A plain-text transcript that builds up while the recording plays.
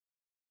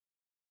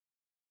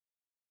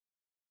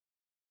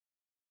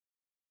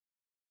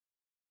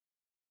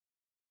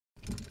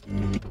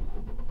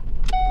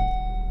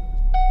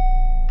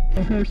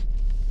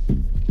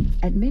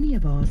At many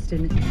of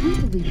Austin, we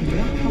believe in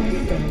what Paul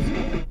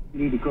says.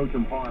 You need to coach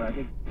them hard, I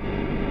think.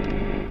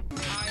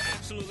 I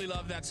absolutely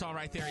love that song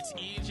right there. It's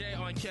EJ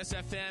on Kiss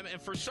FM,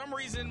 and for some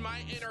reason,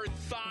 my inner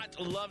thought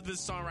loved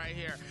this song right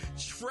here.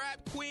 Trap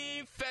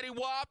Queen, Fetty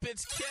Wap,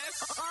 it's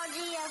Kiss.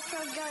 Audio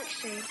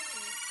production.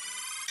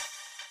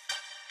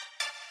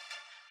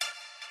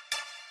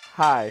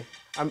 Hi,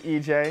 I'm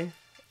EJ.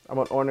 I'm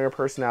an on-air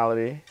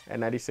personality at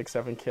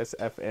 96.7 Kiss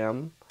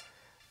FM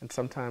and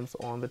sometimes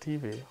on the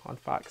TV on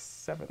Fox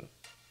 7.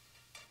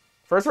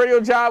 First radio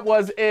job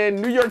was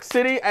in New York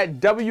City at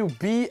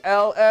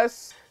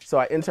WBLS. So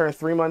I interned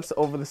 3 months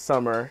over the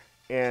summer,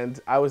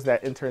 and I was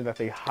that intern that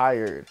they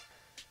hired,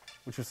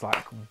 which was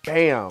like,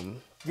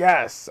 bam,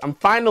 yes, I'm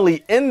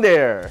finally in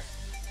there.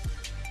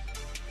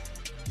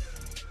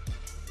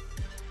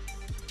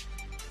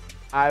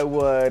 I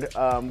would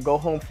go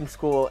home from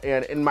school,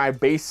 and in my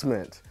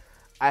basement,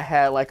 I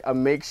had like a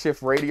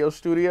makeshift radio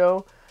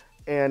studio,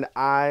 and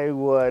I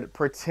would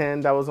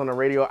pretend I was on a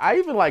radio. I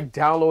even like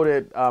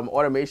downloaded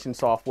automation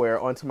software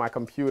onto my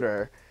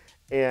computer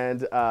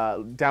and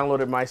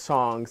downloaded my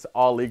songs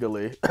all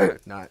legally.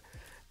 Not.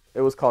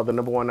 It was called The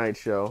Number One Night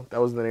Show. That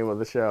was the name of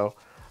the show.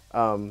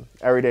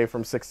 Every day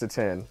from 6 to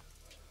 10.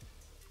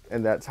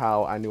 And that's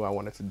how I knew I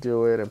wanted to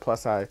do it. And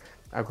plus I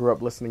grew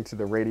up listening to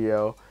the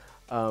radio.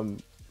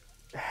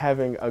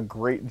 Having a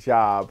great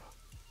job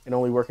and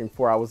only working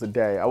 4 hours a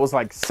day. I was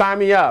like, sign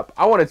me up.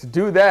 I wanted to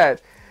do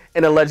that.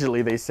 And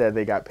allegedly they said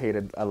they got paid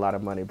a lot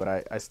of money,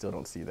 but I still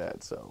don't see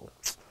that. So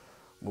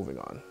moving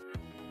on.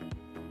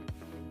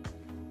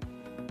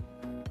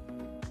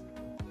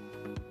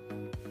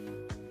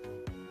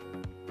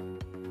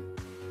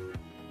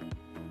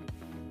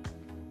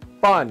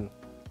 Fun.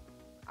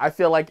 I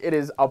feel like it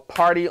is a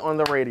party on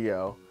the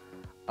radio.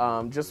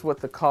 Just with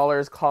the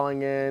callers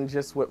calling in,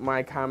 just with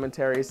my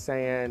commentary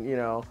saying, you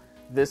know,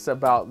 this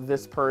about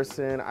this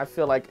person. I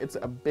feel like it's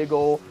a big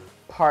old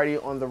party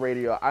on the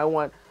radio. I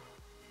want,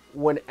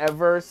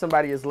 whenever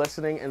somebody is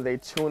listening and they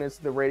tune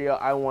into the radio,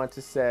 I want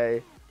to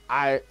say,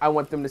 I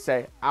want them to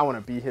say, I want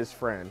to be his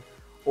friend,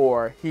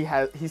 or he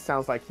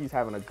sounds like he's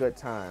having a good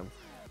time.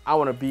 I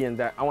want to be in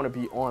that. I want to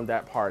be on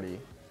that party.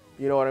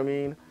 You know what I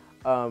mean?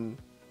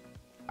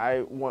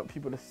 I want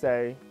people to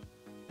say,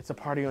 it's a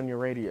party on your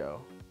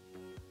radio.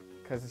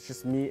 Because it's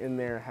just me in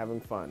there having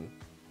fun.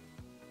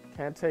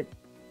 Can't take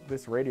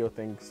this radio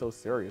thing so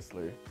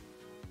seriously.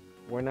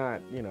 We're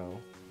not, you know,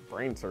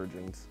 brain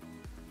surgeons.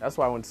 That's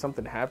why when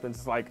something happens,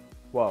 it's like,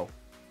 whoa,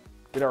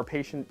 did our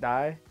patient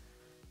die?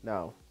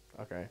 No,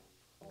 okay,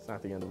 it's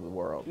not the end of the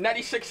world.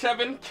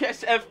 96.7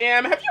 Kiss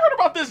FM. Have you heard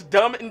about this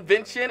dumb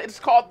invention? It's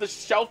called the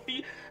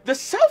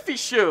selfie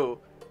shoe.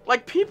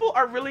 Like, people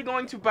are really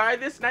going to buy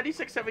this.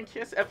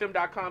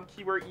 96.7kissfm.com,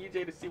 keyword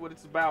EJ to see what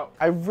it's about.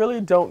 I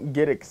really don't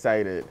get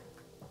excited.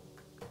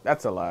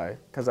 That's a lie,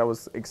 because I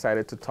was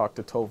excited to talk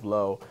to Tove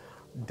Lo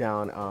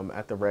down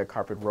at the red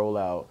carpet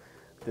rollout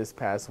this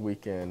past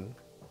weekend,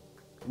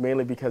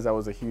 mainly because I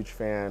was a huge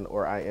fan,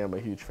 or I am a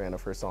huge fan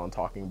of her song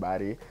Talking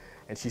Body,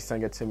 and she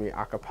sang it to me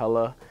a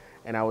cappella,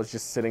 and I was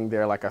just sitting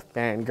there like a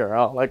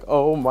fangirl, like,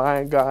 oh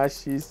my gosh,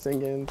 she's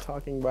singing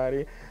Talking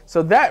Body.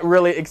 So that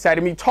really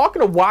excited me.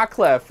 Talking to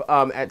Wyclef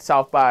at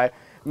South by,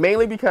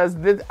 mainly because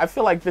I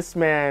feel like this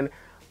man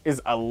is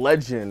a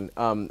legend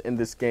in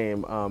this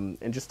game,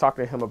 and just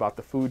talking to him about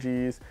the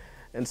Fugees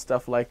and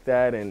stuff like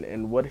that,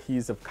 and what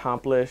he's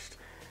accomplished,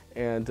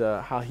 and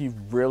how he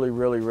really,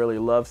 really, really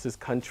loves his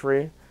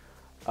country.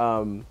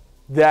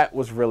 That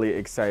was really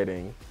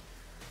exciting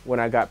when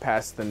I got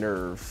past the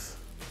nerves.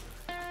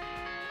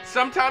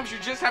 Sometimes you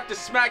just have to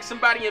smack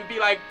somebody and be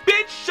like,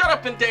 bitch, shut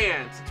up and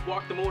dance. It's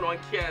Walk the Moon on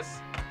Kiss.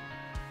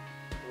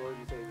 What would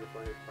you say is the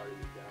funniest part of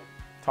your job?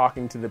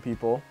 Talking to the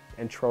people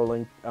and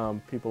trolling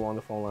people on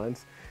the phone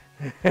lines.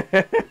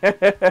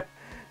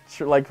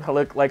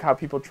 like how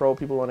people troll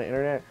people on the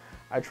internet,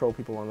 I troll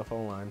people on the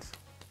phone lines,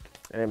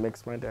 and it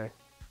makes my day.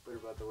 What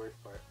about the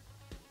worst part?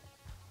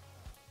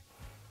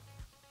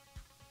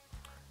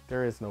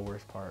 There is no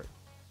worst part,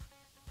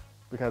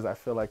 because I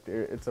feel like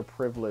it's a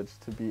privilege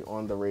to be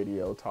on the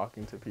radio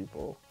talking to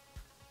people,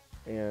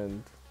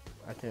 and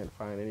I can't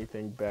find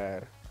anything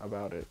bad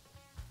about it.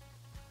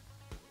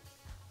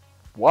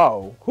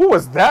 Whoa, who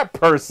was that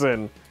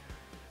person?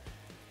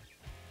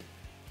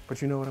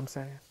 But you know what I'm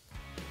saying?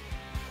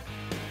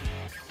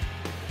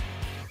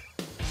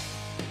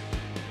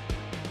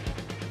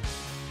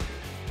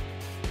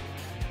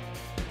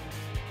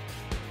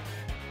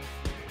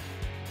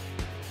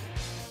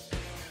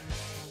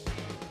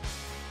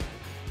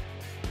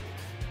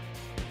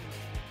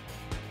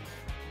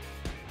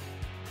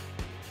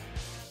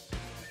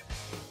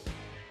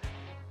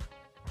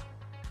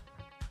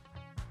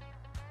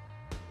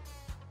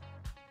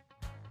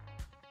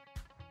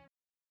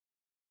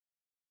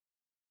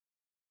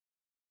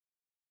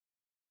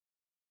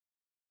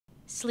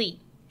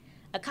 Sleep,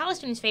 a college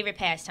student's favorite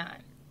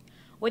pastime.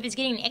 Whether it's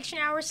getting an extra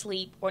hour of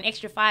sleep or an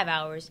extra 5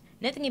 hours,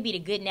 nothing can beat a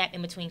good nap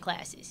in between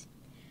classes.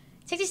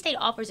 Texas State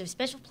offers a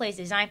special place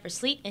designed for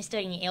sleep and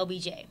studying in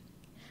LBJ.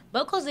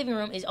 Boco's living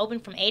room is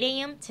open from 8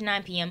 a.m. to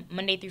 9 p.m.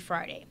 Monday through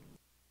Friday.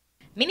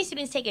 Many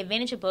students take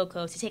advantage of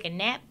Boco's to take a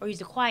nap or use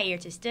the quiet area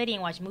to study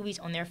and watch movies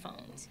on their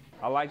phones.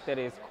 I like that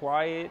it's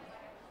quiet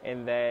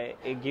and that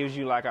it gives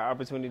you like an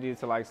opportunity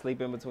to like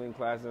sleep in between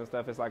classes and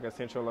stuff. It's like a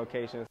central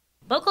location.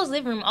 Boco's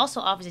living room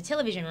also offers a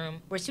television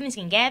room where students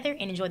can gather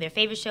and enjoy their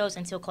favorite shows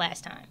until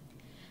class time.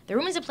 The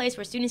room is a place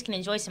where students can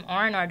enjoy some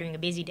R&R during a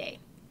busy day.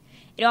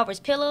 It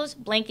offers pillows,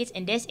 blankets,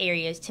 and desk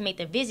areas to make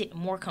the visit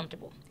more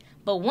comfortable.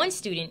 But one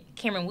student,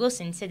 Cameron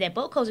Wilson, said that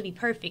Boco's would be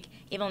perfect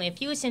if only a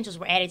few essentials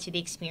were added to the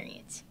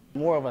experience.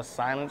 More of a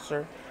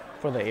silencer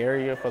for the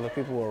area, for the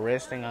people who are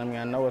resting. I mean,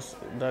 I know it's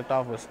ducked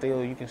off, but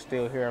still, you can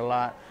still hear a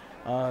lot.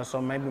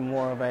 So maybe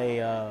more of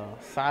a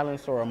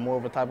silencer or more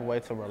of a type of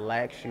way to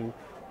relax you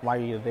while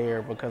you're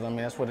there, because I mean,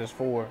 that's what it's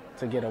for,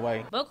 to get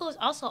away. Boco's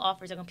also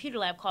offers a computer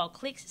lab called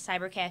Clicks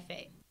Cyber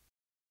Cafe.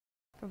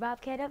 For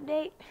Bobcat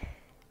Update,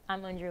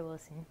 I'm Andrea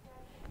Wilson.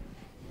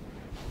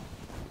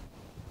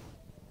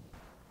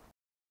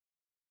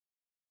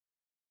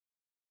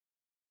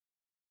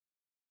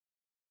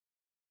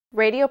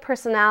 Radio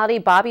personality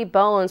Bobby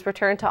Bones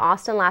returned to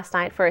Austin last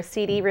night for a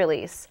CD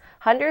release.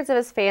 Hundreds of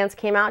his fans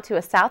came out to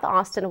a South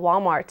Austin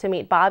Walmart to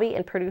meet Bobby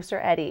and producer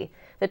Eddie.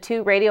 The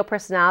two radio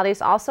personalities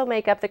also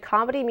make up the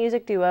comedy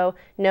music duo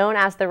known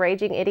as the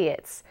Raging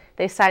Idiots.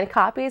 They signed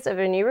copies of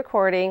a new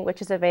recording,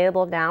 which is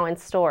available now in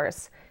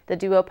stores. The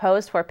duo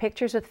posed for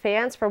pictures with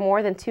fans for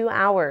more than 2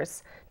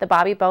 hours. The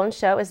Bobby Bones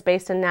Show is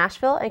based in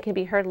Nashville and can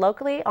be heard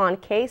locally on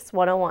Case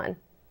 101.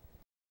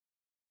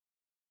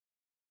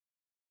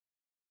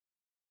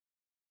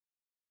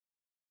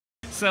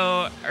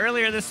 So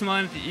earlier this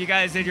month, you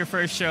guys did your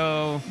first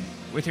show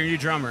with your new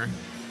drummer.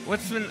 What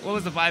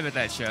was the vibe at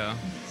that show?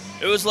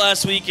 It was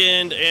last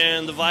weekend,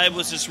 and the vibe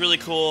was just really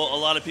cool. A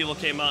lot of people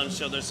came out and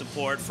showed their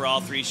support for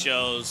all 3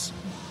 shows.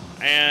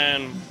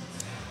 And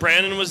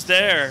Brandon was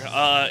there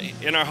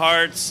in our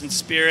hearts and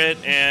spirit.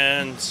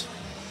 And,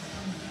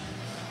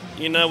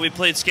 you know, we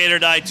played Skate or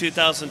Die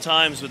 2,000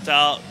 times with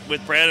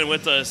Brandon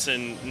with us,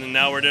 and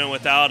now we're doing it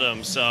without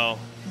him. So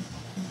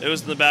it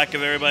was in the back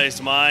of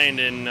everybody's mind,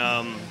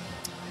 and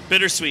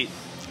bittersweet.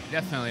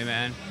 Definitely,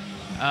 man.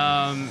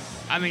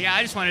 I mean, yeah,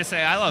 I just wanted to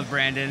say I love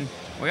Brandon.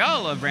 We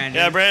all love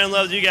Brandon. Yeah, Brandon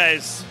loved you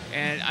guys.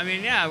 And, I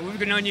mean, yeah,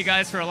 we've known you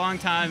guys for a long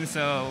time,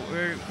 so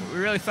we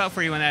really felt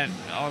for you when that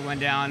all went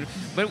down.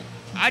 But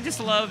I just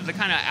love the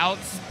kind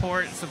of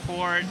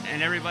support,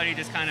 and everybody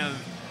just kind of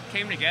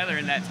came together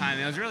in that time.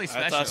 It was really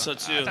special. I thought so,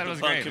 too. I thought it was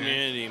fun great,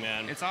 community,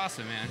 man. It's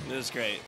awesome, man. It was great.